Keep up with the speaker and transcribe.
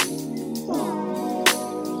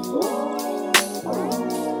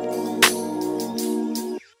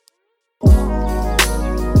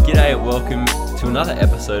welcome to another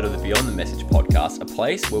episode of the Beyond the Message podcast, a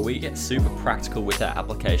place where we get super practical with our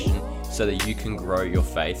application so that you can grow your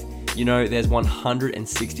faith. You know, there's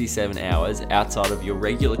 167 hours outside of your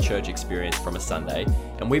regular church experience from a Sunday,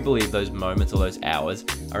 and we believe those moments or those hours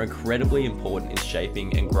are incredibly important in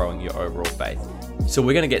shaping and growing your overall faith. So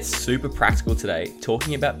we're going to get super practical today,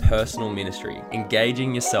 talking about personal ministry,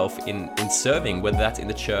 engaging yourself in serving, whether that's in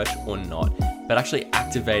the church or not, but actually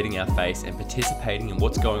activating our faith and participating in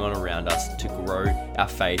what's going on around us to grow our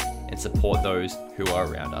faith and support those who are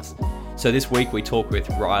around us. So this week we talk with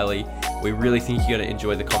Riley. We really think you're going to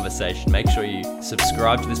enjoy the conversation. Make sure you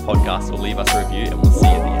subscribe to this podcast or leave us a review, and we'll see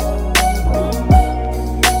you at the end.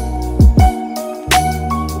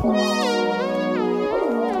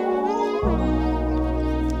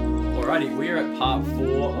 Alrighty, we are at part 4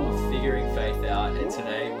 of Figuring Faith Out, and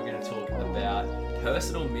today we're going to talk about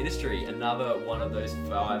personal ministry, another one of those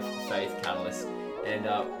 5 faith catalysts. And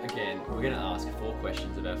again, we're going to ask 4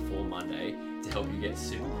 questions about 4 Monday to help you get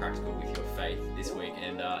super practical with your faith this week.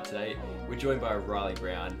 And today we're joined by Riley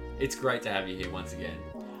Brown. It's great to have you here once again.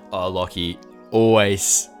 Oh, Lockie,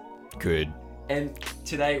 always good. And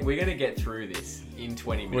today we're going to get through this in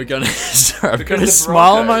 20 minutes. We're going to, sorry, I've got a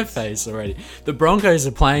smile on my face already. The Broncos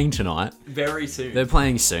are playing tonight. Very soon. They're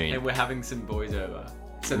playing soon. And we're having some boys over.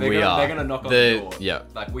 So they're going to knock on the door. Yeah.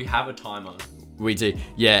 Like, we have a timer. We do.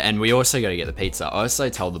 Yeah, and we also got to get the pizza. I also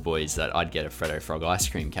told the boys that I'd get a Freddo Frog ice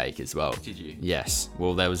cream cake as well. Did you? Yes.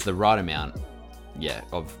 Well, there was the right amount,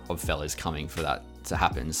 of fellas coming for that to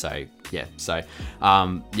happen. So, yeah. So,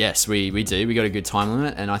 yes, we do. We got a good time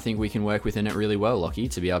limit, and I think we can work within it really well, Lockie,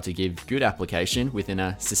 to be able to give good application within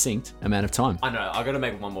a succinct amount of time. I know. I got to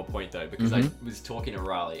make one more point, though, because I was talking to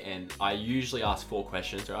Riley, and I usually ask 4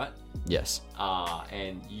 questions, right? Yes.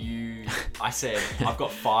 And I said, I've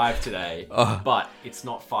got 5 today, but it's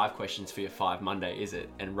not 5 questions for your 5 Monday, is it?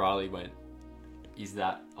 And Riley went, is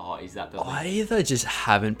that the I either just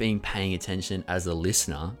haven't been paying attention as a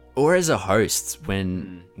listener or as a host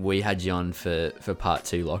when we had you on for part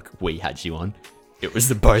 2, we had you on. It was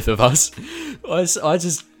the both of us. I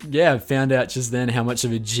just, found out just then how much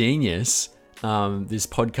of a genius this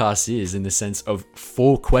podcast is in the sense of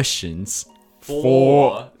 4 questions.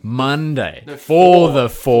 For Monday. No, for the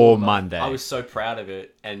 4 Monday. I was so proud of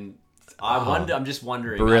it, and I'm just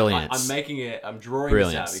wondering. Brilliant. I'm drawing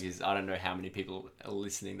this out because I don't know how many people are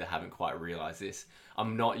listening that haven't quite realized this.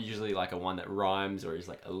 I'm not usually like a one that rhymes or is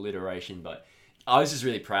like alliteration, but I was just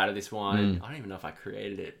really proud of this one. I don't even know if I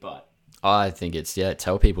created it, but I think it's,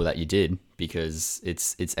 tell people that you did, because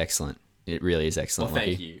it's excellent. It really is excellent. Well,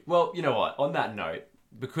 thank you. Well, you know what? On that note,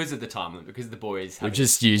 because of the time limit, because the boys we've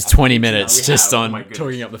just used 20 minutes on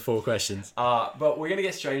talking up the 4 questions. But we're going to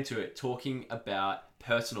get straight into it, talking about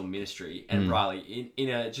personal ministry. And Riley,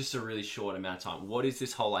 in just a really short amount of time, what is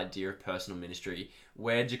this whole idea of personal ministry?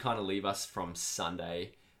 Where did you kind of leave us from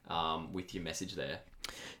Sunday with your message there?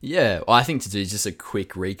 Yeah, well, I think to do just a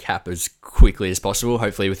quick recap as quickly as possible,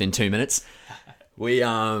 hopefully within 2 minutes. We,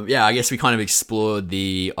 I guess we kind of explored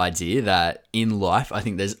the idea that in life, I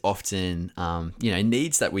think there's often,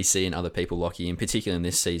 needs that we see in other people, Lockie, in particular in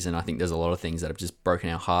this season. I think there's a lot of things that have just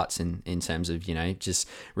broken our hearts in terms of, just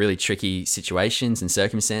really tricky situations and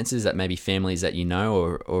circumstances that maybe families that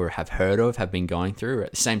or have heard of have been going through.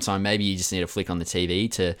 At the same time, maybe you just need to flick on the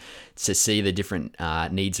TV to see the different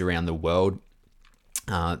needs around the world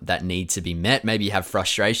that need to be met. Maybe you have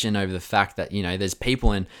frustration over the fact that, there's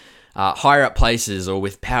people in higher up places or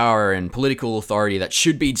with power and political authority that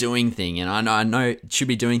should be doing things, and I know should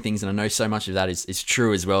be doing things, and I know so much of that is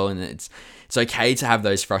true as well, and it's okay to have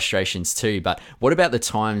those frustrations too. But what about the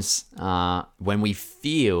times when we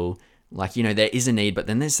feel like there is a need, but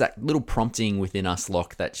then there's that little prompting within us,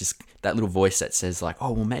 Locke, that little voice that says like,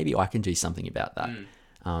 oh well, maybe I can do something about that.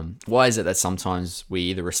 Why is it that sometimes we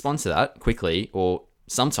either respond to that quickly, or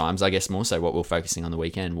sometimes, I guess more so what we're focusing on the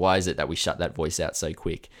weekend, why is it that we shut that voice out so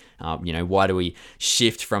quick? Why do we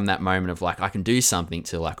shift from that moment of like, I can do something,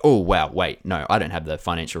 to like, oh, wow, wait, no, I don't have the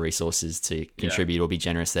financial resources to contribute or be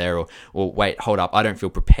generous there, or wait, hold up, I don't feel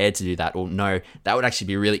prepared to do that, or no, that would actually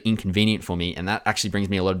be really inconvenient for me, and that actually brings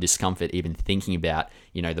me a lot of discomfort even thinking about,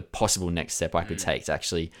 the possible next step I could take to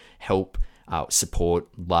actually help, support,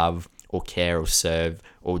 love, or care, or serve,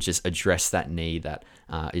 or just address that need that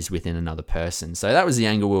is within another person. So that was the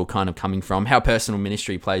angle we were kind of coming from. How personal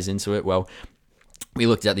ministry plays into it. Well, we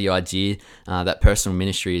looked at the idea that personal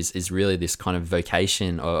ministry is really this kind of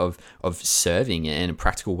vocation of serving and a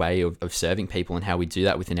practical way of serving people, and how we do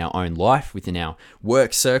that within our own life, within our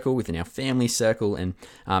work circle, within our family circle, and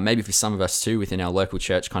maybe for some of us too, within our local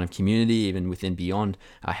church kind of community, even within beyond,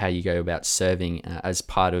 how you go about serving as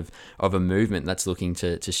part of a movement that's looking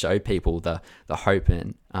to show people the hope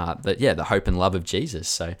and the hope and love of Jesus.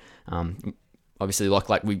 So obviously,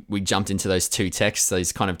 like we jumped into those two texts,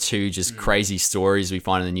 those kind of two just crazy stories we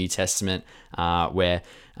find in the New Testament, where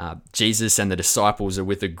Jesus and the disciples are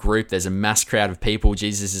with a group. There's a mass crowd of people.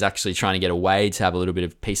 Jesus is actually trying to get away to have a little bit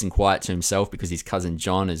of peace and quiet to himself because his cousin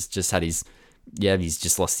John has just had he's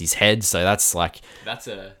just lost his head. So that's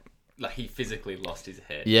he physically lost his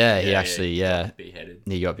head. Yeah, he got beheaded.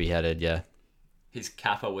 He got beheaded. Yeah, his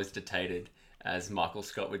kappa was detated, as Michael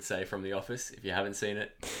Scott would say from The Office. If you haven't seen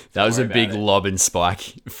it, that was a big lob and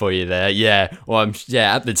spike for you there. Yeah. Well,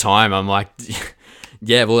 at the time, I'm like,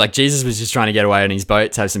 yeah, well, like Jesus was just trying to get away on his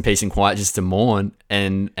boat to have some peace and quiet, just to mourn.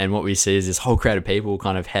 And what we see is this whole crowd of people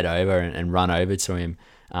kind of head over and run over to him,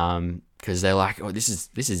 because they're like, oh, this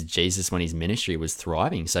is Jesus when his ministry was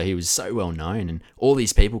thriving. So he was so well known, and all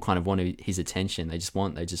these people kind of wanted his attention. They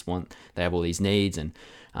have all these needs, and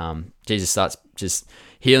Jesus starts just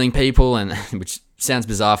healing people, and which sounds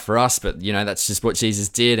bizarre for us, but that's just what Jesus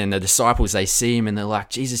did. And the disciples, they see him and they're like,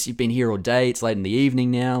 Jesus, you've been here all day. It's late in the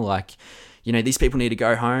evening now. Like, these people need to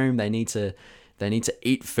go home. They need to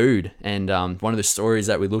eat food. And one of the stories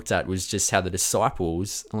that we looked at was just how the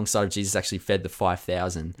disciples, alongside of Jesus, actually fed the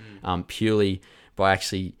 5,000 purely by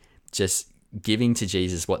actually just giving to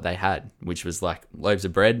Jesus what they had, which was like loaves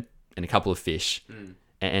of bread and a couple of fish.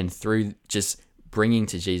 And through just bringing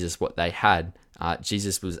to Jesus what they had,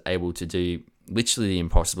 Jesus was able to do literally the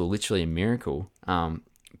impossible, literally a miracle,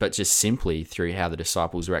 but just simply through how the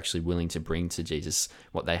disciples were actually willing to bring to Jesus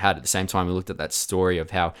what they had. At the same time, we looked at that story of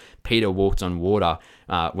how Peter walked on water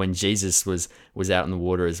when Jesus was out in the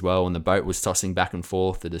water as well, and the boat was tossing back and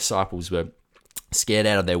forth. The disciples were scared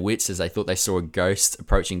out of their wits as they thought they saw a ghost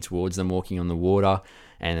approaching towards them walking on the water,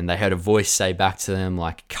 and then they heard a voice say back to them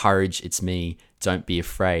like, "Courage, it's me, don't be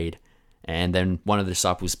afraid." And then one of the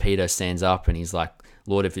disciples, Peter, stands up and he's like,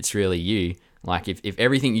 "Lord, if it's really you, like if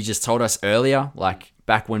everything you just told us earlier, like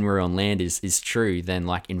back when we were on land is true, then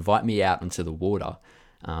like invite me out into the water."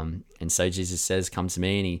 And so Jesus says, "Come to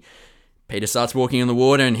me." And Peter starts walking on the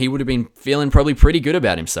water, and he would have been feeling probably pretty good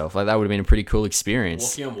about himself. Like that would have been a pretty cool experience.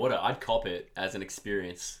 Walking on water, I'd cop it as an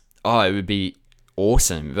experience. Oh, it would be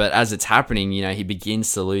awesome. But as it's happening, he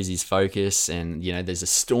begins to lose his focus, and there's a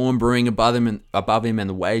storm brewing above him, and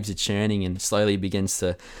the waves are churning, and slowly he begins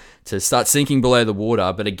to start sinking below the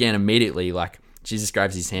water. But again, immediately, like Jesus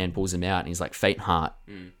grabs his hand, pulls him out, and he's like, "Faint heart,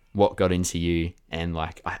 what got into you?" And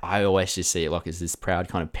like I always just see it like as this proud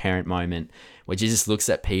kind of parent moment where Jesus looks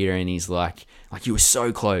at Peter and he's like you were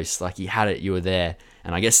so close, like you had it, you were there.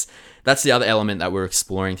 And I guess that's the other element that we're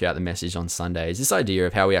exploring throughout the message on Sunday, is this idea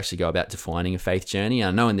of how we actually go about defining a faith journey. And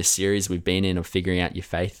I know in this series we've been in of figuring out your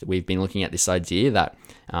faith, we've been looking at this idea that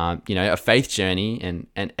a faith journey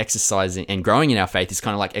and exercising and growing in our faith is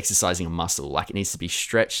kind of like exercising a muscle. Like it needs to be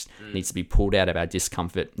stretched, it needs to be pulled out of our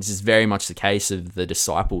discomfort. This is very much the case of the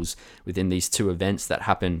disciples within these two events that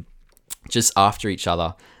happen just after each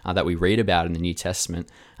other that we read about in the New Testament.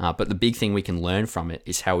 But the big thing we can learn from it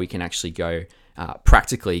is how we can actually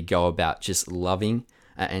practically go about just loving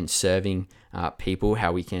and serving people,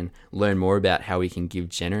 how we can learn more about how we can give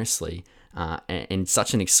generously in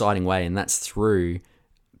such an exciting way. And that's through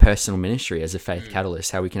personal ministry as a faith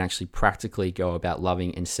catalyst, how we can actually practically go about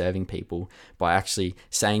loving and serving people by actually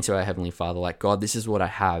saying to our Heavenly Father, like, "God, this is what I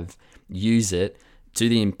have, use it, do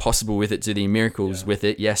the impossible with it, do the miracles with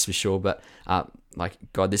it, yes, for sure, but like,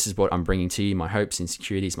 God, this is what I'm bringing to you, my hopes,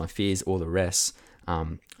 insecurities, my fears, all the rest,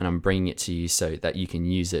 and I'm bringing it to you so that you can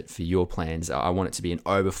use it for your plans. I want it to be an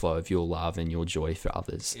overflow of your love and your joy for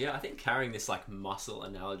others." Yeah, I think carrying this like muscle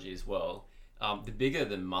analogy as well, the bigger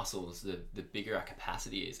the muscles, the bigger our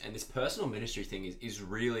capacity is. And this personal ministry thing is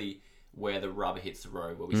really where the rubber hits the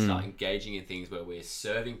road, where we start engaging in things where we're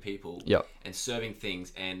serving people and serving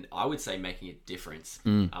things, and I would say making a difference.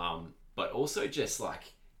 But also just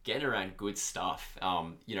like getting around good stuff,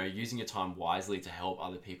 using your time wisely to help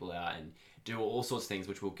other people out and do all sorts of things,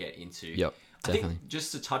 which we'll get into. Yep, I think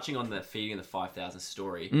just touching on the feeding the 5,000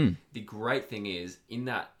 story, the great thing is in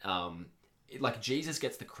that, like Jesus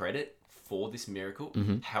gets the credit for this miracle.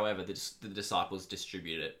 However, the disciples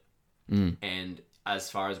distribute it. And as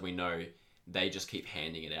far as we know, they just keep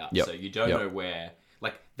handing it out. So you don't know where,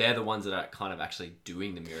 like, they're the ones that are kind of actually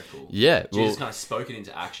doing the miracle. Yeah. Jesus kind of spoke it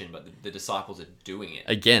into action, but the disciples are doing it.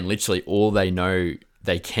 Again, literally all they know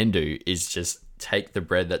they can do is just take the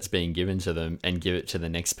bread that's being given to them and give it to the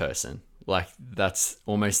next person. Like, that's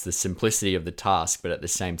almost the simplicity of the task, but at the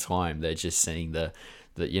same time, they're just seeing the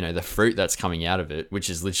fruit that's coming out of it, which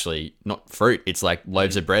is literally not fruit. It's like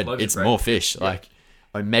loaves of bread. It's more fish, like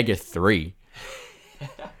omega-3.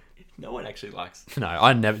 No one actually likes. No,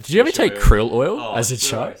 I never. Did you ever take krill oil as a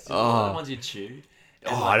child? Oh, the ones you chew.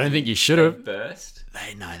 I don't think you should have. Burst.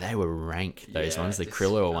 They were rank. Those ones, the disgusting.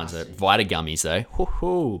 krill oil ones, are Vita gummies though.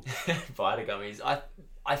 Hoo-hoo. Vita gummies.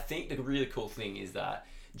 I think the really cool thing is that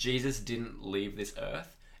Jesus didn't leave this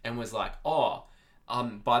earth and was like,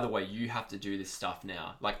 by the way, you have to do this stuff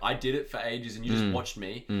now. Like, I did it for ages and you just watched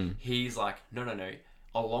me. He's like, no.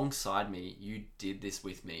 Alongside me, you did this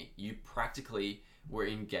with me. You practically were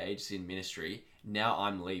engaged in ministry. Now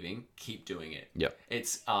I'm leaving. Keep doing it. Yep.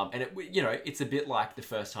 It's it's a bit like the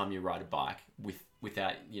first time you ride a bike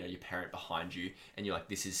without your parent behind you, and you're like,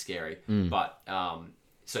 this is scary. But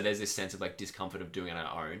so there's this sense of like discomfort of doing it on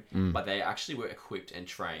our own. But they actually were equipped and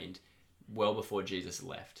trained well before Jesus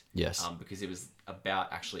left. Yes. Because it was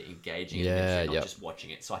about actually engaging in ministry, not just watching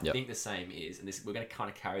it. So I think the same is, and we're going to kind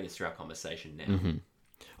of carry this through our conversation now.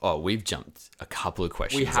 Oh, we've jumped a couple of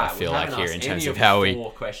questions. I feel like here in terms of how how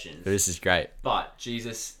four questions. This is great. But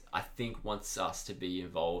Jesus, I think, wants us to be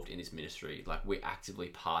involved in his ministry. Like, we're actively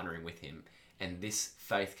partnering with him, and this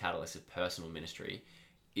faith catalyst of personal ministry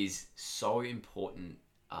is so important.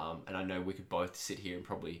 And I know we could both sit here and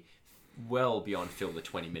probably well beyond fill the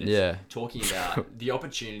 20 minutes talking about the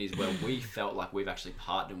opportunities where we felt like we've actually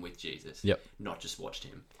partnered with Jesus, not just watched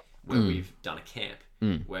him. Where we've done a camp,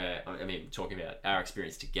 where, I mean, talking about our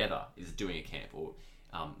experience together is doing a camp or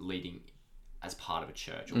leading as part of a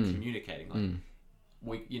church or communicating.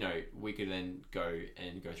 Like, we could then go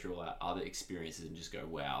through all our other experiences and just go,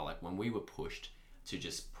 wow, like when we were pushed to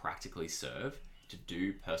just practically serve, to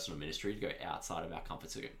do personal ministry, to go outside of our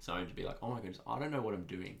comfort zone, to be like, oh my goodness, I don't know what I'm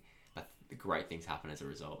doing, but the great things happen as a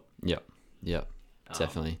result. Yep,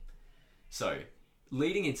 definitely. So,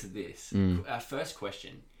 leading into this, our first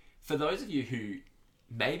question, for those of you who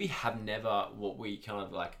maybe have never what we kind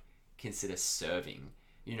of like consider serving,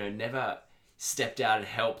 never stepped out and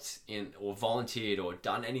helped in or volunteered or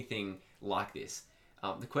done anything like this,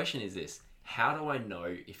 the question is this: how do I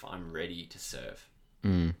know if I'm ready to serve?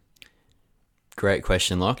 Great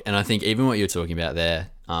question, Locke. And I think even what you're talking about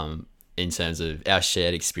there, in terms of our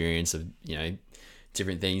shared experience of,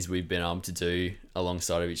 different things we've been able to do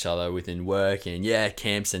alongside of each other within work and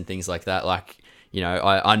camps and things like that. Like,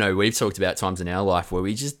 I know we've talked about times in our life where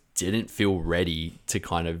we just didn't feel ready to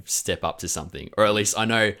kind of step up to something, or at least I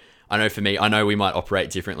know for me, I know we might operate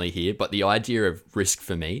differently here, but the idea of risk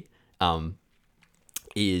for me,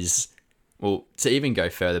 is, well, to even go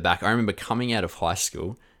further back, I remember coming out of high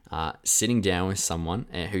school, sitting down with someone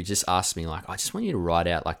who just asked me, like, I just want you to write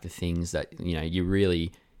out like the things that, you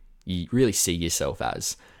really see yourself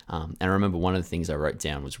as. And I remember one of the things I wrote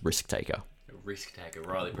down was risk taker. Risk taker,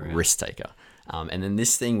 Riley Brown. Risk taker. And then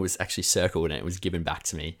this thing was actually circled and it was given back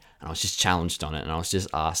to me, and I was just challenged on it, and I was just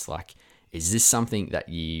asked, like, is this something that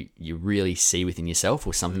you really see within yourself,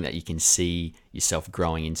 or something that you can see yourself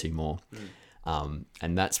growing into more? And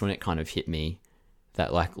that's when it kind of hit me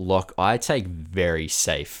that, like, Locke, I take very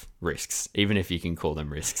safe risks, even if you can call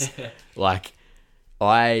them risks. Like,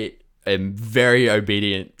 I am very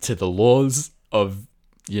obedient to the laws of,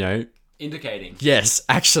 indicating. Yes,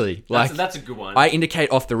 actually. That's a good one. I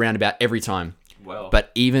indicate off the roundabout every time. Well,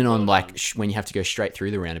 but even on when you have to go straight through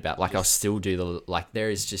the roundabout, like, I'll still do there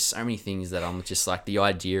is just so many things that I'm just like, the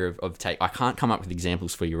idea of I can't come up with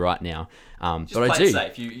examples for you right now. But I do.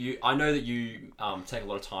 Safe. I know that you take a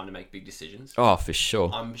lot of time to make big decisions. Oh, for sure.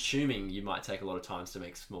 I'm assuming you might take a lot of time to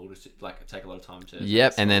make take a lot of time to.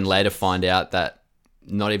 Yep, and then later find out that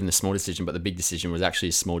not even the small decision, but the big decision was actually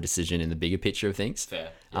a small decision in the bigger picture of things. Fair.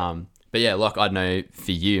 Yeah. But yeah, Locke, I know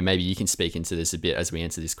for you, maybe you can speak into this a bit as we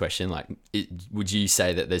answer this question. Like, would you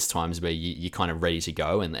say that there's times where you're kind of ready to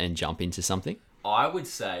go and jump into something? I would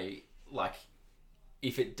say, like,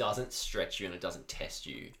 if it doesn't stretch you and it doesn't test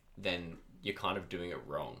you, then you're kind of doing it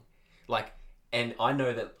wrong. Like, and I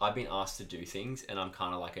know that I've been asked to do things, and I'm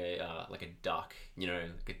kind of like a duck,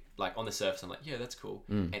 like on the surface, I'm like, yeah, that's cool,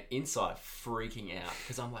 and inside freaking out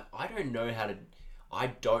because I'm like, I don't know how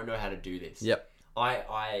to do this. Yep.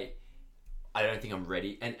 I don't think I'm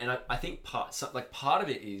ready, and I think part of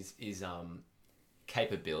it is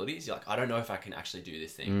capabilities. You're like, I don't know if I can actually do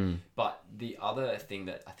this thing. But the other thing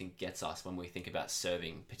that I think gets us when we think about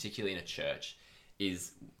serving, particularly in a church,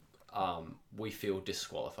 is we feel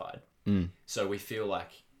disqualified. So we feel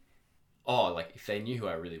like, if they knew who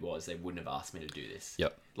I really was, they wouldn't have asked me to do this.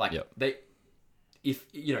 Yep.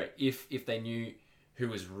 If they knew who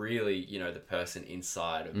was really, you know, the person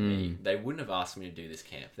inside of me, they wouldn't have asked me to do this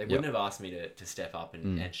camp. They wouldn't have asked me to step up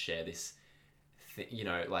and share this thing, you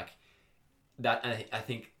know, like that. And I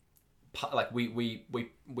think like we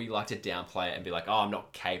like to downplay it and be like, oh, I'm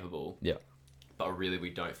not capable. Yeah. But really we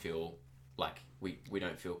don't feel like we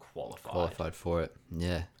don't feel qualified for it.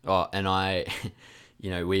 Yeah. Oh, and I, you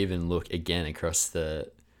know, we even look again across the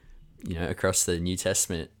New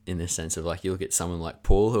Testament in the sense of like, you look at someone like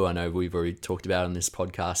Paul, who I know we've already talked about on this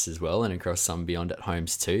podcast as well, and across some Beyond at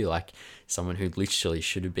Homes too, like someone who literally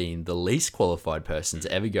should have been the least qualified person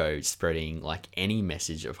to ever go spreading like any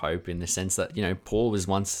message of hope, in the sense that, you know, Paul was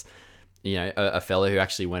once, you know, a fellow who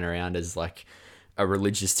actually went around as like a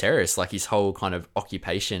religious terrorist. Like his whole kind of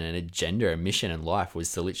occupation and agenda and mission in life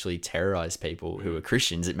was to literally terrorize people who were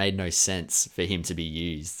Christians. It made no sense for him to be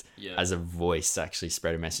used as a voice to actually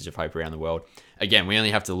spread a message of hope around the world. Again, we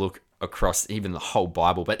only have to look across even the whole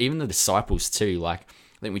Bible, but even the disciples too. Like,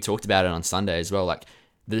 I think we talked about it on Sunday as well. Like,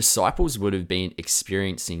 the disciples would have been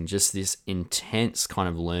experiencing just this intense kind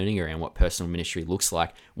of learning around what personal ministry looks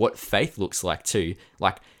like, what faith looks like too.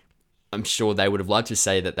 Like, I'm sure they would have loved to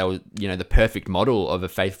say that they were, you know, the perfect model of a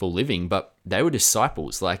faithful living, but they were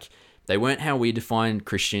disciples. Like, they weren't how we define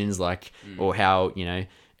Christians, like, or how, you know,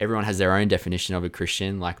 everyone has their own definition of a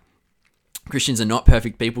Christian. Like, Christians are not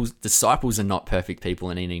perfect people. Disciples are not perfect people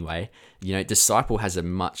in any way. You know, disciple has a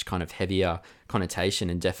much kind of heavier connotation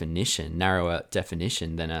and definition, narrower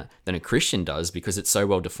definition than a Christian does, because it's so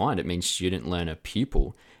well defined. It means student, learner,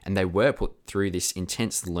 pupil. And they were put through this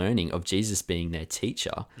intense learning of Jesus being their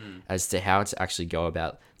teacher as to how to actually go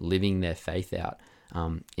about living their faith out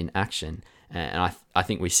in action. And I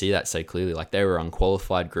think we see that so clearly. Like, they were an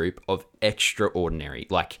unqualified group of extraordinary,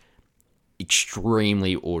 like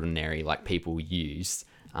extremely ordinary, like people used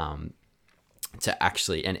to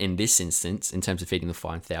actually, and in this instance, in terms of feeding the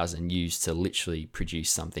 5,000, used to literally produce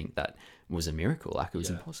something that was a miracle. Like, it was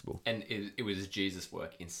impossible. And it was Jesus'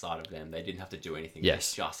 work inside of them. They didn't have to do anything.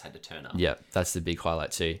 Yes. They just had to turn up. Yeah, that's the big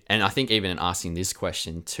highlight too. And I think even in asking this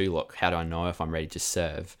question too, look, how do I know if I'm ready to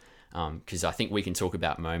serve? Because I think we can talk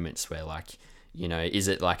about moments where, like, you know, is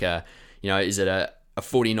it a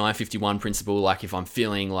 49-51 principle? Like, if I'm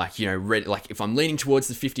feeling like, you know, ready, like if I'm leaning towards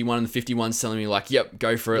the 51 and the 51's telling me like, yep,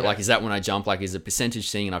 go for it. Like, is that when I jump? Like, is it a percentage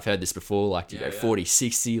thing? And I've heard this before, like, do you go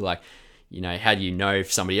 40-60? Like, you know, how do you know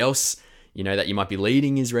if somebody else, you know, that you might be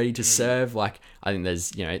leading is ready to serve? Like, I think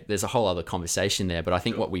there's a whole other conversation there. But I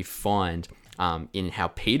think what we find in how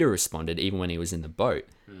Peter responded, even when he was in the boat,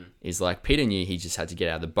 is like, Peter knew he just had to get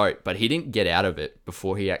out of the boat, but he didn't get out of it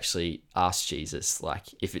before he actually asked Jesus, like,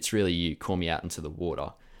 if it's really you, call me out into the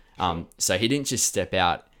water. So he didn't just step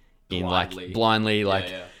out in blindly,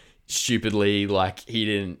 stupidly, like, he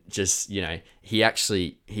didn't just, you know, he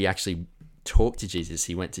actually talked to Jesus.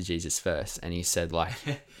 He went to Jesus first, and he said, like,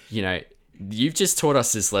 you know, you've just taught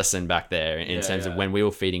us this lesson back there in terms of when we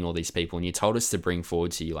were feeding all these people, and you told us to bring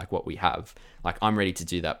forward to you like what we have. Like, I'm ready to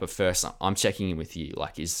do that, but first I'm checking in with you.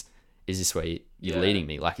 Like, is this where you're leading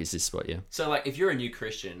me? Like, is this what you... So, like, if you're a new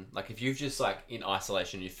Christian, like, if you've just, like, in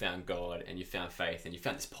isolation, you found God and you found faith and you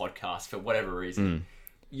found this podcast for whatever reason,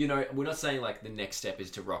 you know, we're not saying, like, the next step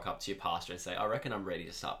is to rock up to your pastor and say, I reckon I'm ready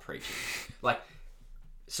to start preaching. Like,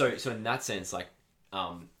 so in that sense, like,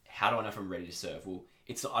 how do I know if I'm ready to serve? Well,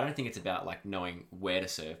 I don't think it's about, like, knowing where to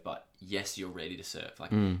serve, but yes, you're ready to serve.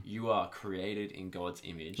 Like, you are created in God's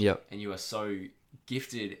image, and you are so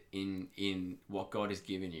gifted in what God has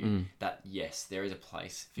given you that, yes, there is a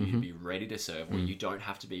place for you to be ready to serve, where you don't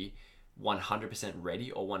have to be 100%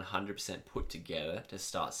 ready or 100% put together to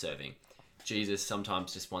start serving. Jesus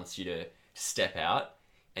sometimes just wants you to step out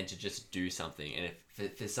and to just do something. And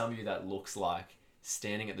if for some of you that looks like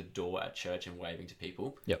standing at the door at church and waving to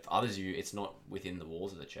people. For others of you, it's not within the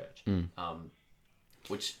walls of the church.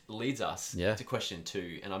 Which leads us to question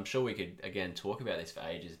 2. And I'm sure we could, again, talk about this for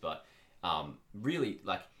ages, but really,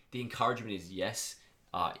 like, the encouragement is yes,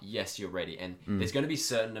 you're ready. And there's going to be a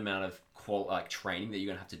certain amount of training that you're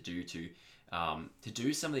going to have to do to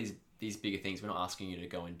do some of these bigger things. We're not asking you to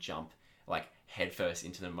go and jump, like, headfirst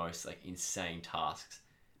into the most, like, insane tasks.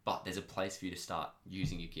 But there's a place for you to start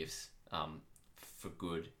using your gifts for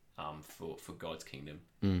good, for God's kingdom.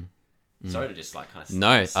 Sorry to just, like, kind of...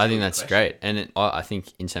 No, I think that's great. And I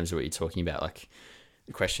think in terms of what you're talking about, like,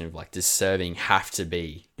 the question of, like, does serving have to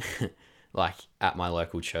be like at my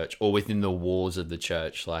local church or within the walls of the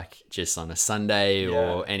church, like just on a Sunday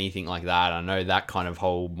or anything like that? I know that kind of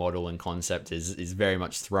whole model and concept is very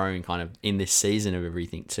much thrown kind of in this season of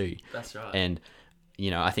everything too. That's right. And,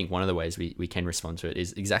 you know, I think one of the ways we can respond to it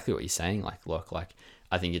is exactly what you're saying. Like, look, like,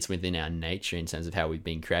 I think it's within our nature in terms of how we've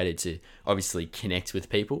been created to obviously connect with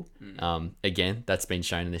people. Again, that's been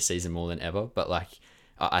shown in this season more than ever. But like,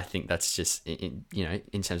 I think that's just in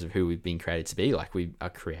terms of who we've been created to be. Like, we are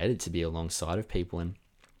created to be alongside of people, and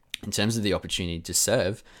in terms of the opportunity to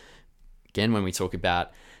serve. Again, when we talk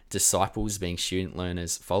about disciples being student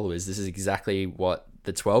learners, followers, this is exactly what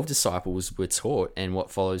the 12 disciples were taught, and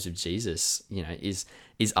what followers of Jesus, is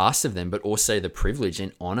asked of them, but also the privilege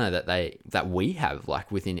and honor that we have,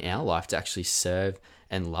 like, within our life, to actually serve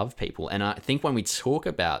and love people. And I think when we talk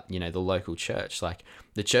about, the local church, like,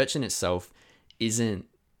 the church in itself isn't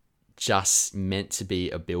just meant to be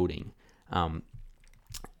a building.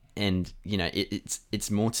 And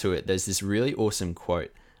it's more to it. There's this really awesome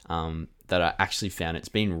quote that I actually found. It's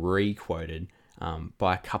been re-quoted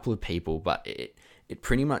by a couple of people, but it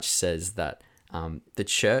pretty much says that the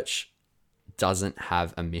church doesn't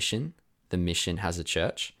have a mission. The mission has a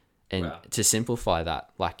church. And Wow. to simplify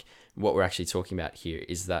that, like, what we're actually talking about here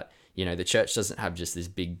is that, the church doesn't have just this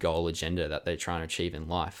big goal agenda that they're trying to achieve in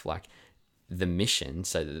life. Like, the mission,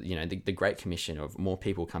 so that, the Great Commission of more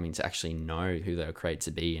people coming to actually know who they were created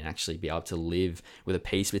to be, and actually be able to live with a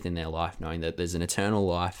peace within their life, knowing that there's an eternal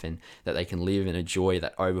life, and that they can live in a joy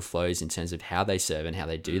that overflows in terms of how they serve and how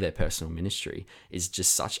they do their personal ministry, is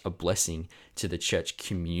just such a blessing to the church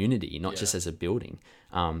community, not just as a building.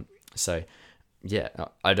 So yeah,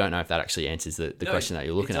 I don't know if that actually answers the question that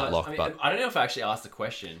you're looking at, Locke. But I don't know if I actually asked the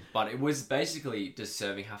question, but it was basically, does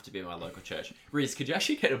serving have to be in my local church? Reese, could you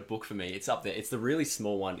actually get a book for me? It's up there. It's the really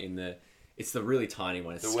small one it's the really tiny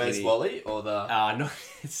one. It's the Where's skinny. Wally, or the No,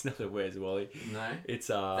 it's not the Where's Wally. no, It's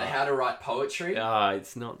the How to Write Poetry.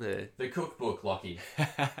 It's not the Cookbook, Lockie.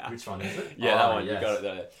 Which one is it? Yeah, that one. Yes. You got it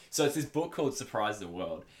there. So it's this book called Surprise the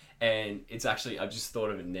World, and it's actually, I've just thought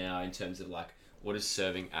of it now in terms of, like, what does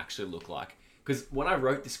serving actually look like? Because when I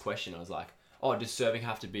wrote this question, I was like, oh, does serving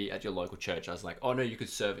have to be at your local church? I was like, oh no, you could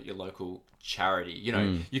serve at your local charity.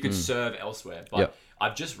 You could serve elsewhere. But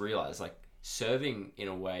I've just realized, like, serving in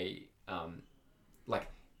a way, like,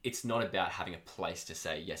 it's not about having a place to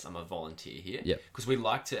say, yes, I'm a volunteer here. Because we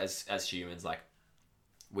like to, as humans, like,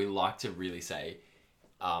 we like to really say,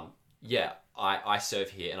 I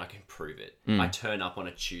serve here and I can prove it. I turn up on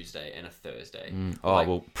a Tuesday and a Thursday.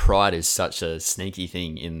 Well, pride is such a sneaky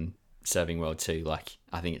thing in serving world too. Like,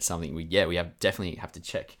 I think it's something we definitely have to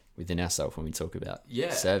check within ourselves when we talk about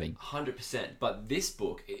serving. 100%. But this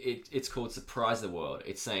book, it's called Surprise the World.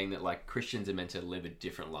 It's saying that, like, Christians are meant to live a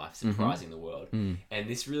different life, surprising the world. And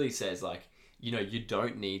this really says, like, you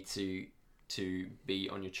don't need to be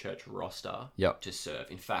on your church roster to serve.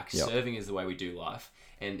 In fact, serving is the way we do life.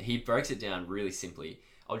 And he breaks it down really simply.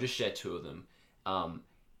 I'll just share two of them.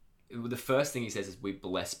 The first thing he says is we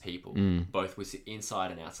bless people, both with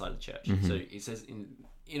inside and outside the church. So he says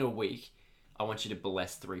in a week, I want you to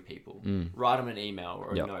bless 3 people. Write them an email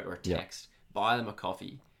or a note or a text. Buy them a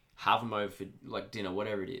coffee. Have them over for, like, dinner,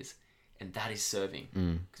 whatever it is. And that is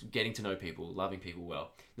serving. Getting to know people, loving people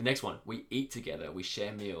well. The next one, we eat together. We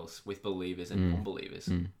share meals with believers and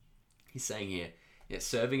non-believers. He's saying here,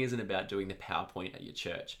 serving isn't about doing the PowerPoint at your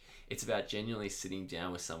church. It's about genuinely sitting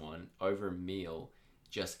down with someone over a meal,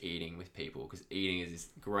 just eating with people, because eating is this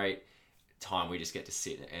great time we just get to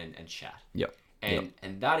sit and chat.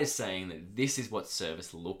 And that is saying that this is what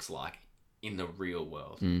service looks like in the real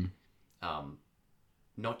world.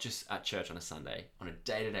 Not just at church on a Sunday, on a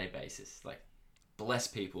day-to-day basis. Like, bless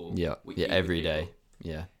people. We eat every with day.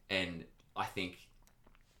 people. And I think,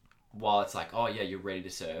 while it's like, oh yeah, you're ready to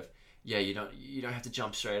serve, you don't have to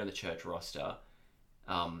jump straight on the church roster.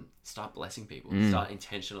 Start blessing people. Start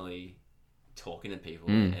intentionally talking to people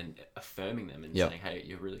and affirming them and saying, hey,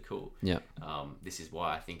 you're really cool. This is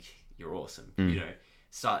why I think you're awesome.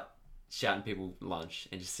 Start shouting people lunch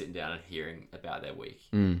and just sitting down and hearing about their week.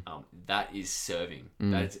 That is serving.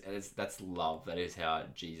 That's love. That is how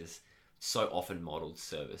Jesus so often modeled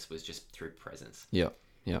service, was just through presence.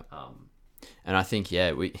 And I think,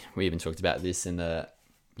 we even talked about this in the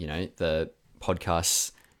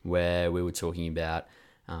podcasts where we were talking about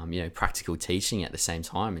practical teaching at the same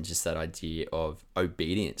time, and just that idea of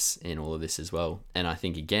obedience in all of this as well. And I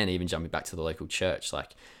think, again, even jumping back to the local church,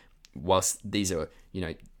 like, whilst these are,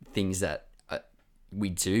 things that we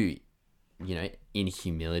do, in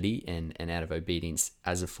humility and out of obedience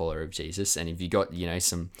as a follower of Jesus. And if you got,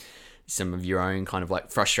 some of your own kind of,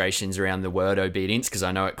 like, frustrations around the word obedience, because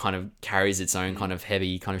I know it kind of carries its own kind of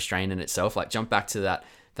heavy kind of strain in itself, like, jump back to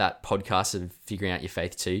that podcast of Figuring Out Your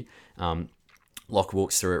Faith too. Locke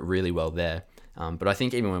walks through it really well there. But I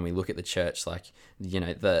think even when we look at the church, like,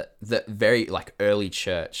 the very, like, early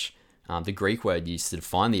church, the Greek word used to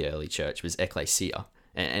define the early church was ekklesia.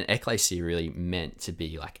 and ecclesia really meant to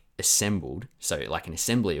be like assembled, so like an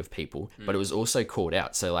assembly of people, but it was also called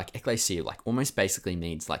out. So like ecclesia like almost basically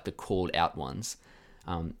means like the called out ones,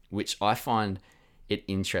 which I find it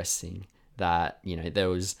interesting that, you know,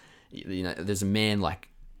 there's a man, like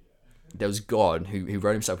there was God who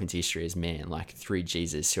wrote himself into history as man, like through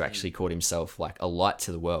Jesus, who actually called himself like a light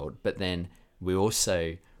to the world. But then we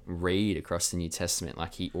also read across the New Testament,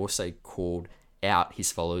 like he also called out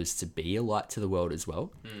his followers to be a light to the world as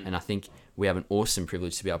well. And I think we have an awesome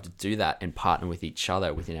privilege to be able to do that and partner with each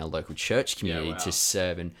other within our local church community to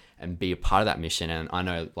serve and be a part of that mission. And I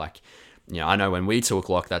know, like, you know, I know when we talk,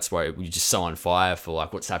 like, that's why we're just so on fire for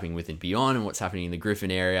like what's happening within Beyond and what's happening in the Griffin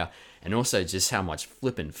area, and also just how much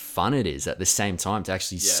flipping fun it is at the same time to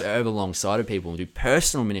actually serve alongside of people and do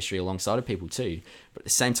personal ministry alongside of people too. But at the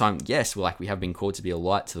same time, yes, we have been called to be a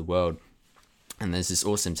light to the world. And there's this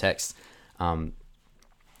awesome text,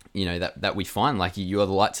 you know, that we find, like, you are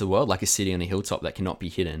the light to the world, like a city on a hilltop that cannot be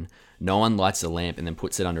hidden. No one lights a lamp and then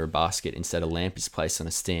puts it under a basket. Instead, a lamp is placed on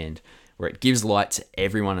a stand where it gives light to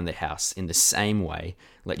everyone in the house. In the same way,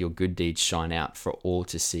 let your good deeds shine out for all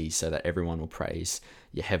to see, so that everyone will praise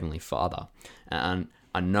your heavenly Father. And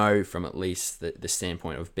I know from at least the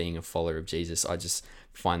standpoint of being a follower of Jesus, I just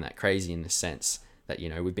find that crazy in the sense that, you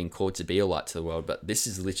know, we've been called to be a light to the world, but this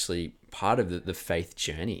is literally part of the faith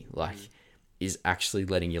journey, like, is actually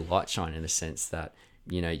letting your light shine, in a sense that,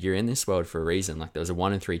 you know, you're in this world for a reason. Like, there's a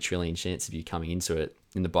 1 in 3 trillion chance of you coming into it.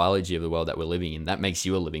 In the biology of the world that we're living in, that makes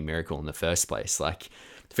you a living miracle in the first place. Like,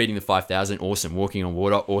 feeding the 5,000, awesome. Walking on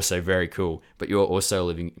water, also very cool. But you're also a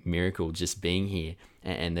living miracle just being here.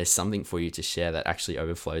 And there's something for you to share that actually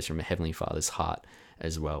overflows from a Heavenly Father's heart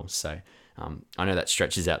as well. So I know that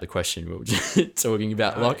stretches out the question we were just talking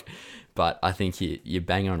about, Locke, but I think you're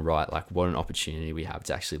bang on right. Like, what an opportunity we have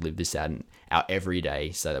to actually live this out in our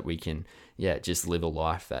everyday, so that we can, just live a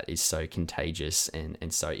life that is so contagious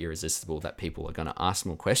and so irresistible that people are going to ask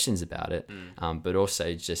more questions about it. But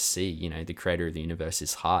also just see, you know, the creator of the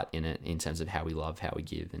universe's heart in it, in terms of how we love, how we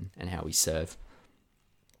give, and how we serve.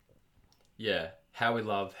 Yeah, how we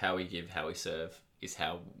love, how we give, how we serve is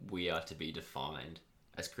how we are to be defined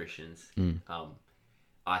as Christians.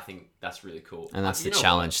 I think that's really cool. And that's the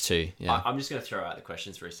challenge too. Yeah. I'm just going to throw out the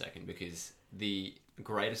questions for a second, because the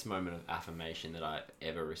greatest moment of affirmation that I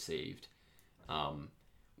ever received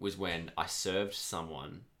was when I served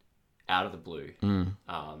someone out of the blue.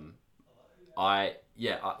 I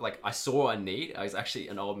saw a need. I was actually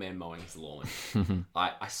an old man mowing his lawn.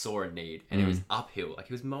 I saw a need, and it was uphill. Like,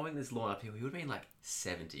 he was mowing this lawn uphill. He would have been like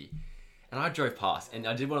 70. And I drove past, and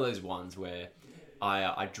I did one of those ones where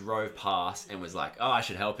I drove past and was like, oh, I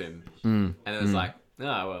should help him. And it was like,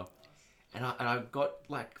 oh, well. And I got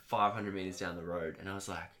like 500 meters down the road, and I was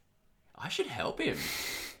like, I should help him.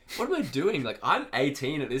 What am I doing? Like, I'm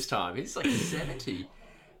 18 at this time. He's like 70.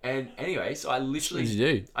 And anyway, so I literally... What did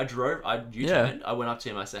you do? I drove, I U-turned, I went up to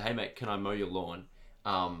him, I said, hey mate, can I mow your lawn?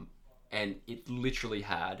 And it literally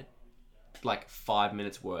had like 5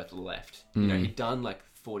 minutes worth left. You know, he'd done like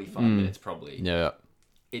 45 minutes probably. Yeah.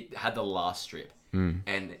 It had the last strip.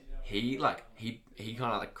 And he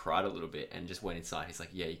kind of like cried a little bit and just went inside. He's like,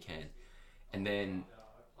 yeah, you can. And then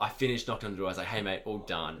I finished, knocked on the door. I was like, hey mate, all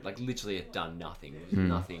done. Like, literally had done nothing. It was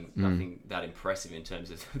nothing that impressive in terms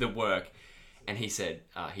of the work. And he said,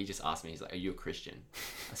 he just asked me, he's like, are you a Christian?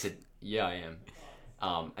 I said, yeah, I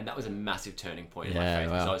am. And that was a massive turning point in my faith.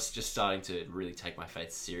 Wow. So I was just starting to really take my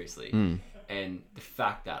faith seriously. And the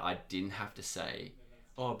fact that I didn't have to say,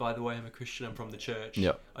 oh, by the way, I'm a Christian, I'm from the church.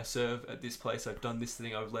 I serve at this place, I've done this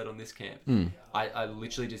thing, I've led on this camp. I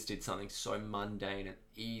literally just did something so mundane and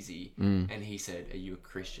easy. And he said, are you a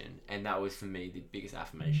Christian? And that was for me the biggest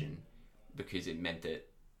affirmation, because it meant that,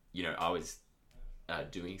 you know, I was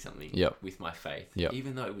doing something with my faith.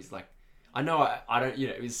 Even though it was like, I know I don't, you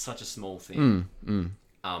know, it was such a small thing.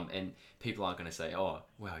 And people aren't going to say, oh,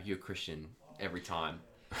 wow, you're a Christian every time.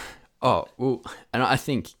 Oh, well, and I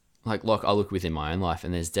think, like I look within my own life,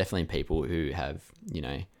 and there's definitely people who have, you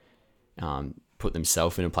know, put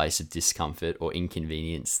themselves in a place of discomfort or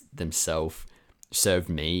inconvenience themselves, served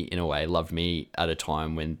me in a way, loved me at a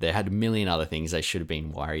time when they had a million other things they should have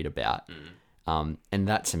been worried about. And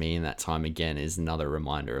that, to me, in that time, again, is another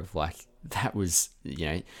reminder of, like, that was, you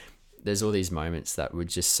know, there's all these moments that were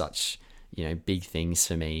just such, you know, big things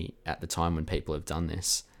for me at the time when people have done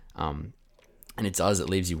this. And it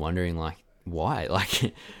leaves you wondering, like, why?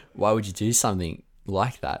 Like, why would you do something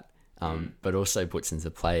like that? But also puts into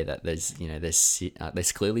play that there's, you know,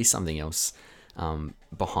 there's clearly something else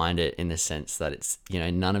behind it, in the sense that it's, you know,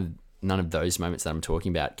 none of those moments that I'm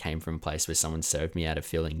talking about came from a place where someone served me out of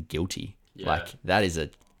feeling guilty. Like, that is a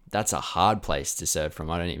that's a hard place to serve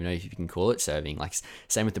from. I don't even know if you can call it serving. Like,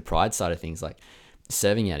 same with the pride side of things. Like,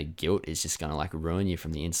 serving out of guilt is just going to like ruin you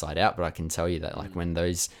from the inside out. But I can tell you that like when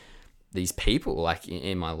these people like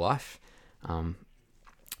in my life, and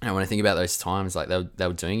when I think about those times, like they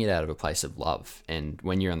were doing it out of a place of love. And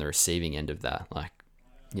when you're on the receiving end of that, like,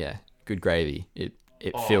 yeah, good gravy. It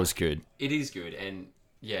feels good. It is good. And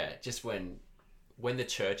yeah, just when the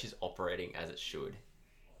church is operating as it should,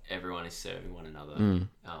 everyone is serving one another.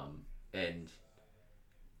 And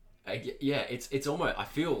yeah, it's almost, I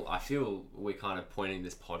feel we're kind of pointing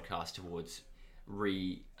this podcast towards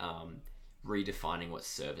redefining what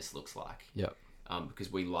service looks like. Yep.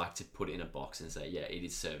 Because we like to put it in a box and say, yeah, it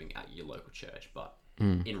is serving at your local church, but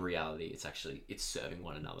in reality, it's serving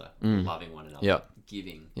one another, loving one another,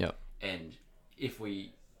 giving. Yep. And if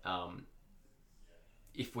we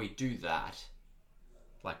do that,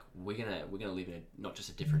 like we're gonna live in not just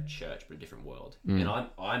a different church, but a different world. And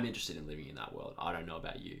I'm interested in living in that world. I don't know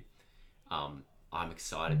about you. I'm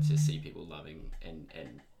excited to see people loving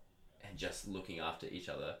and just looking after each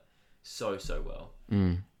other so well.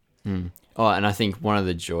 Oh, and I think one of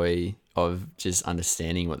the joy of just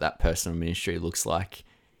understanding what that personal ministry looks like,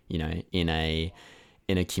 you know, in a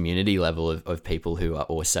community level of people who are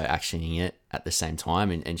also actioning it at the same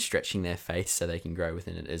time and stretching their faith so they can grow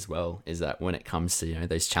within it as well, is that when it comes to, you know,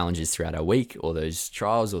 those challenges throughout our week or those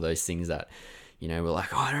trials or those things that, you know, we're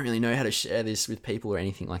like, oh, I don't really know how to share this with people or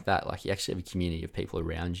anything like that. Like, you actually have a community of people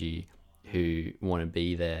around you who want to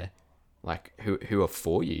be there, like who are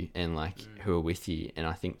for you and like who are with you. And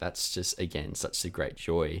I think that's just, again, such a great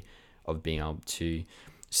joy of being able to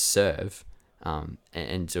serve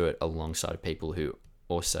and do it alongside people who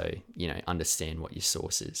also, you know, understand what your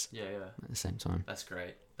source is. Yeah. At the same time. That's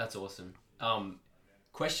great. That's awesome.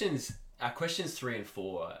 Questions 3 and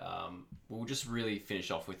 4, we'll just really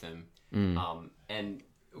finish off with them. And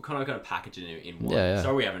we're kind of going to package it in one. Yeah.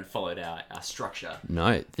 So we haven't followed our structure.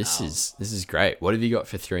 No, this is great. What have you got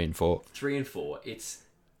for 3 and 4? 3 and 4, it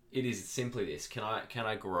is simply this: can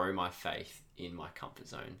I grow my faith in my comfort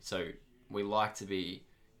zone? So we like to be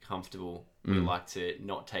comfortable. We like to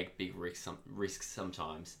not take big risks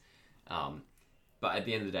sometimes. But at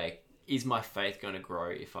the end of the day, is my faith going to grow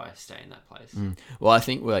if I stay in that place? Well, I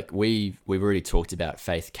think like we've already talked about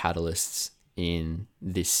faith catalysts in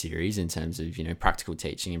this series in terms of, you know, practical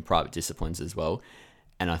teaching and private disciplines as well.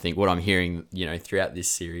 And I think what I'm hearing, you know, throughout this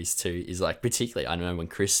series too is like, particularly, I know when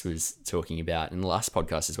Chris was talking about in the last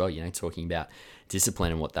podcast as well, you know, talking about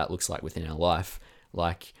discipline and what that looks like within our life.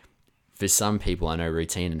 Like, for some people, I know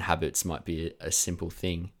routine and habits might be a simple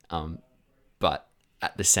thing. But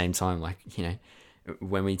at the same time, like, you know,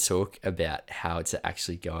 when we talk about how to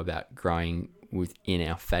actually go about growing within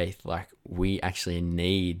our faith, like, we actually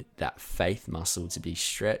need that faith muscle to be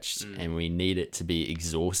stretched and we need it to be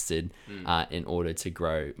exhausted in order to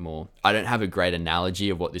grow more. I don't have a great analogy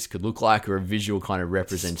of what this could look like or a visual kind of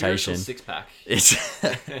representation. Six-pack.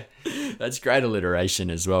 That's great alliteration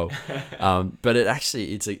as well. But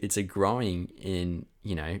it's a growing in,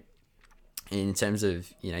 you know, in terms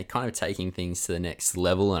of, you know, kind of taking things to the next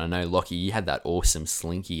level. And I know, Lockie, you had that awesome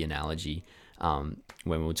slinky analogy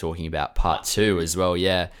when we were talking about part 2 as well.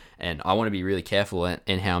 Yeah. And I want to be really careful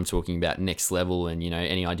in how I'm talking about next level and, you know,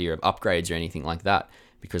 any idea of upgrades or anything like that,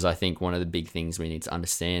 because I think one of the big things we need to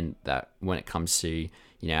understand that when it comes to,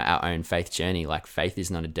 you know, our own faith journey, like, faith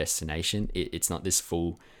is not a destination. It's not this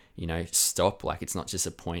full, you know, stop. Like, it's not just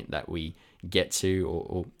a point that we get to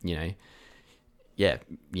or you know,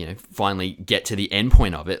 finally get to the end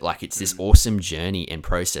point of it. Like, it's this awesome journey and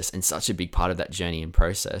process, and such a big part of that journey and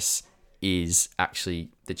process is actually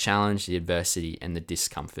the challenge, the adversity, and the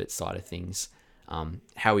discomfort side of things.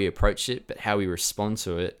 How we approach it, but how we respond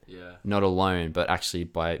to it, not alone, but actually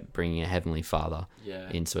by bringing a Heavenly Father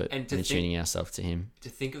into it and tuning ourselves to Him. To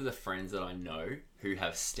think of the friends that I know who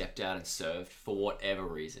have stepped out and served for whatever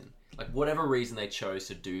reason, like whatever reason they chose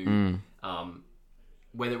to do,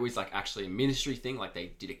 whether it was like actually a ministry thing, like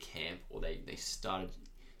they did a camp or they started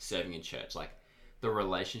serving in church, like the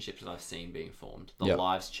relationships that I've seen being formed, the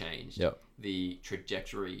lives changed, the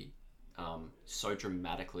trajectory so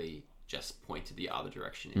dramatically just point to the other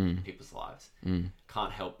direction in people's lives.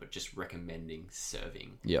 Can't help but just recommending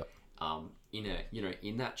serving.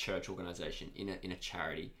 In that church organization, in a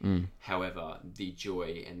charity. However, the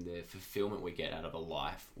joy and the fulfillment we get out of a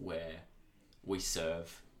life where we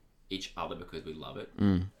serve each other because we love it,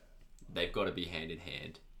 they've got to be hand in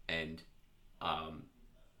hand. And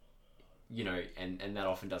you know, and that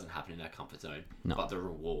often doesn't happen in our comfort zone. No. But the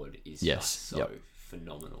reward is just so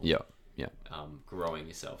phenomenal. growing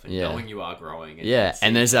yourself and Yeah. knowing you are growing. Yeah, seeing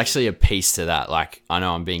and there's it. actually a piece to that. Like, I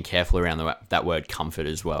know I'm being careful around that word comfort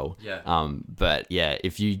as well. Yeah. But yeah,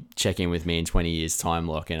 if you check in with me in 20 years' time,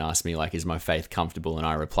 Locke, and ask me, like, is my faith comfortable? And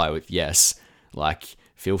I reply with yes, like,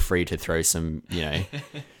 feel free to throw some,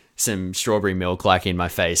 some strawberry milk, like, in my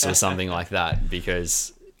face or something like that.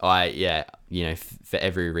 Because for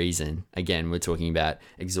every reason, again, we're talking about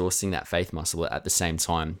exhausting that faith muscle at the same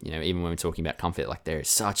time, even when we're talking about comfort, like, there is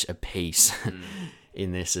such a peace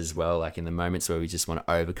in this as well. Like, in the moments where we just want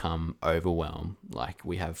to overcome overwhelm, like,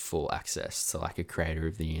 we have full access to, like, a creator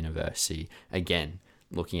of the universe who, again,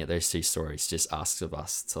 looking at those two stories, just asks of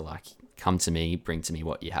us to, like, come to me, bring to me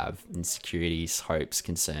what you have: insecurities, hopes,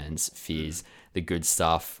 concerns, fears, the good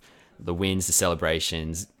stuff, the wins, the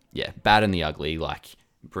celebrations, bad and the ugly, like,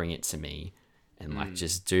 bring it to me, and like,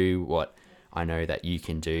 just do what I know that you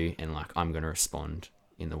can do, and like, I'm going to respond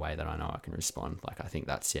in the way that I know I can respond. Like, I think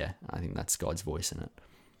that's God's voice in it.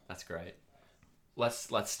 That's great. Let's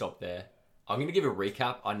stop there. I'm going to give a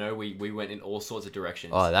recap. I know we went in all sorts of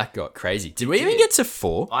directions. Oh, that got crazy. Did we even get to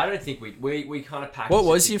 4? I don't think we kind of packaged What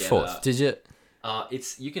was it your together. 4th? Did you?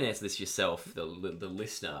 You can answer this yourself, the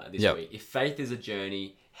listener this Yep. week. If faith is a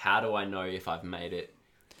journey, how do I know if I've made it?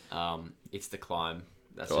 It's the climb.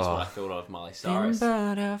 That's just what I thought of Miley Cyrus.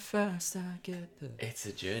 How fast I get there. It's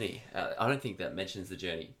a journey. I don't think that mentions the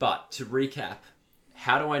journey. But to recap,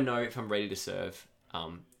 how do I know if I'm ready to serve?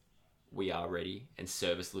 We are ready, and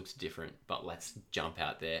service looks different. But let's jump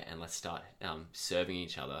out there and let's start serving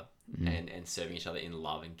each other and serving each other in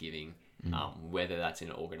love and giving, whether that's in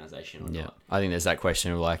an organization or not. I think there's that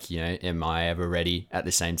question of, like, am I ever ready at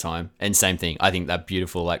the same time? And same thing. I think that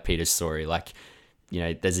beautiful, like, Peter's story, like,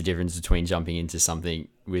 there's a difference between jumping into something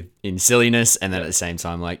in silliness and then at the same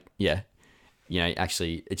time, like,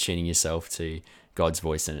 actually attuning yourself to God's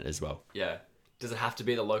voice in it as well. Yeah. Does it have to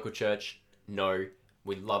be the local church? No.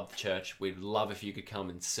 We love the church. We'd love if you could come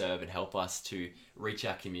and serve and help us to reach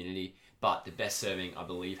our community. But the best serving, I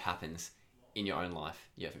believe, happens in your own life.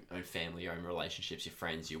 You have your own family, your own relationships, your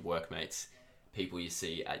friends, your workmates, people you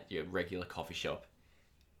see at your regular coffee shop.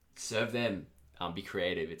 Serve them. Be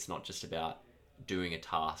creative. It's not just about doing a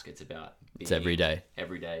task. It's about being It's every day.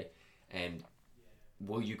 Every day. And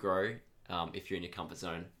will you grow if you're in your comfort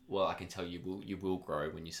zone? Well, I can tell you, you will grow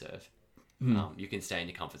when you serve. You can stay in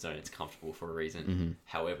your comfort zone. It's comfortable for a reason.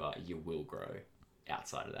 However, you will grow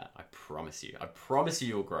outside of that. I promise you. I promise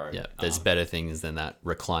you'll grow. Yeah, there's better things than that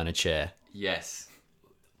recliner chair. Yes.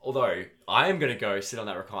 Although, I am going to go sit on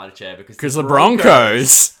that recliner chair because the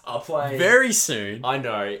Broncos are playing very soon. I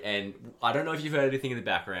know, and I don't know if you've heard anything in the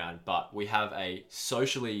background, but we have a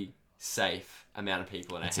socially safe amount of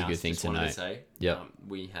people in our house. That's a good thing Just to wanted know. say. Yep.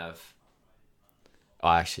 We have...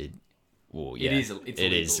 Well, yeah, It's it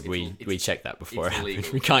illegal. is. We checked that before. it's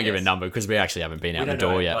illegal, We can't give a yes. number because we actually haven't been out the don't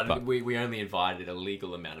door know, yet. but But we only invited a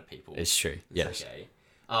legal amount of people. it's true. It's Yes. okay.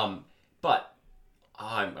 But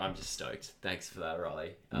I'm just stoked. Thanks for that,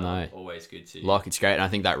 Riley. No. Always good to... Like, it's great. And I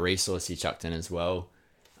think that resource you chucked in as well,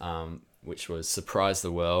 which was Surprise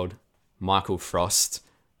the World, Michael Frost,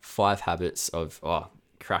 5 Habits of... Oh,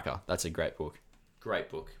 cracker. That's a great book. Great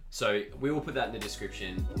book. So we will put that in the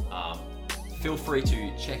description. Feel free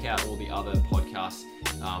to check out all the other podcasts.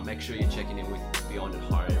 Make sure you're checking in with Beyond at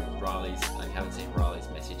Home. Riley's, if you haven't seen Riley's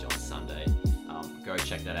message on Sunday, go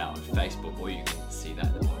check that out on Facebook, or you can see that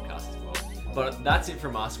in the podcast as well. But that's it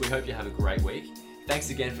from us. We hope you have a great week.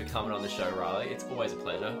 Thanks again for coming on the show, Riley. It's always a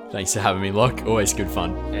pleasure. Thanks for having me, Locke. Always good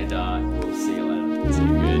fun. And we'll see you later. See you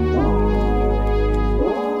good.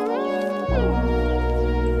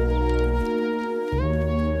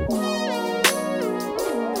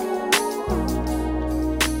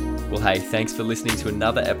 Well, hey, thanks for listening to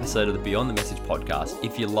another episode of the Beyond the Message podcast.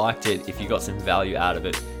 If you liked it, if you got some value out of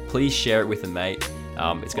it, please share it with a mate.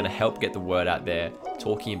 It's going to help get the word out there,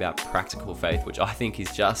 talking about practical faith, which I think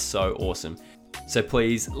is just so awesome. So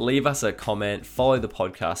please leave us a comment, follow the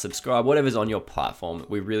podcast, subscribe, whatever's on your platform.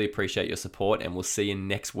 We really appreciate your support, and we'll see you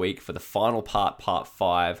next week for the final part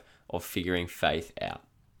 5 of Figuring Faith Out.